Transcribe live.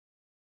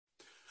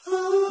No,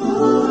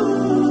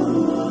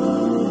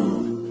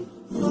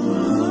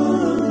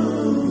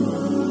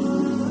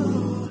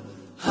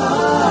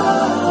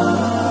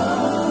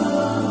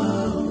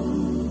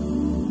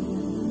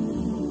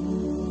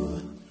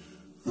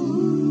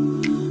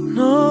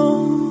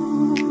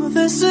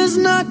 this is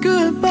not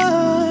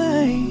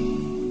goodbye.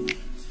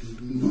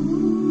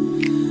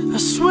 I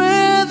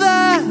swear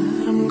that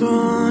I'm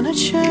gonna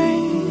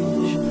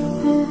change.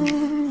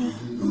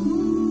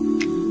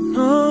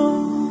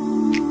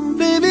 No,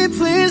 baby,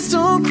 please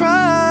don't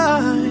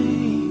cry.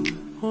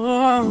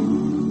 Whoa.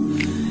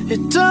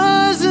 It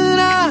doesn't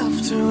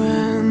have to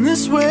end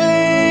this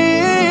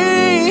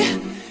way.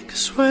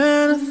 'Cause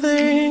when I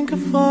think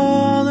of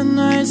all the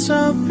nights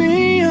I'll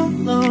be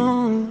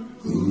alone,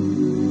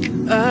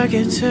 I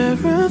get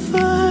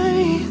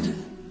terrified.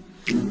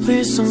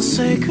 Please don't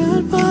say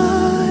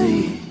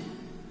goodbye.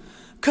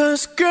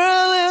 'Cause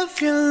girl,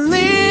 if you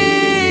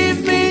leave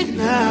me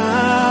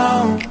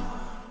now,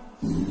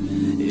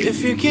 if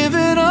you give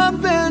it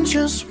up and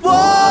just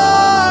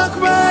walk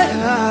right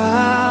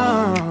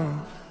out,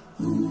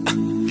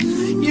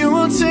 you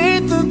will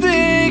take the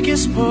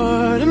biggest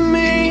part of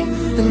me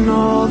and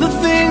all the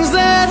things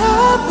that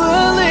I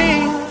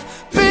believe.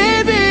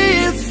 Baby,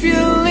 if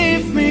you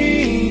leave me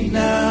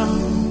now.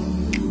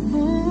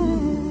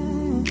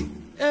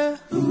 Yeah.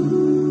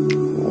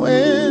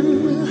 When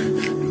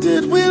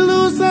did we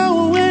lose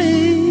our way?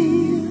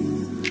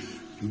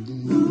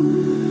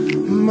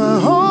 My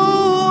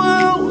whole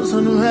world was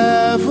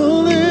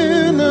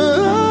unraveling.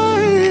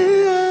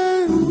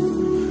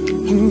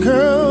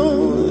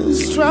 Girl,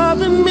 it's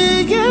driving me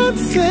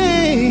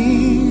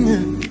insane.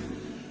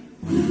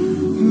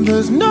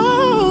 There's no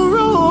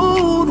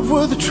road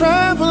worth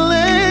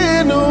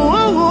traveling.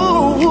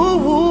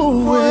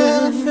 When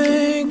I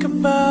think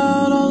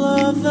about all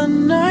of the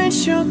nights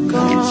you're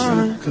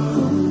gone,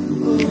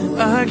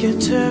 I get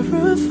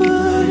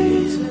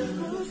terrified.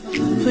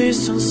 Please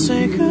don't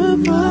say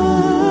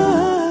goodbye.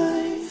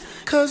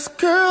 'Cause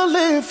girl,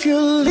 if you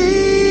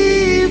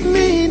leave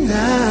me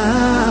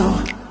now,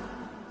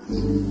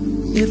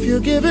 if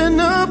you're giving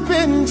up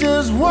and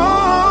just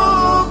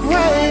walk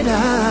right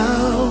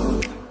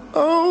out,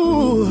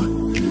 oh,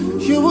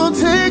 you will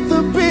take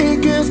the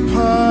biggest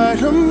part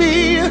of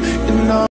me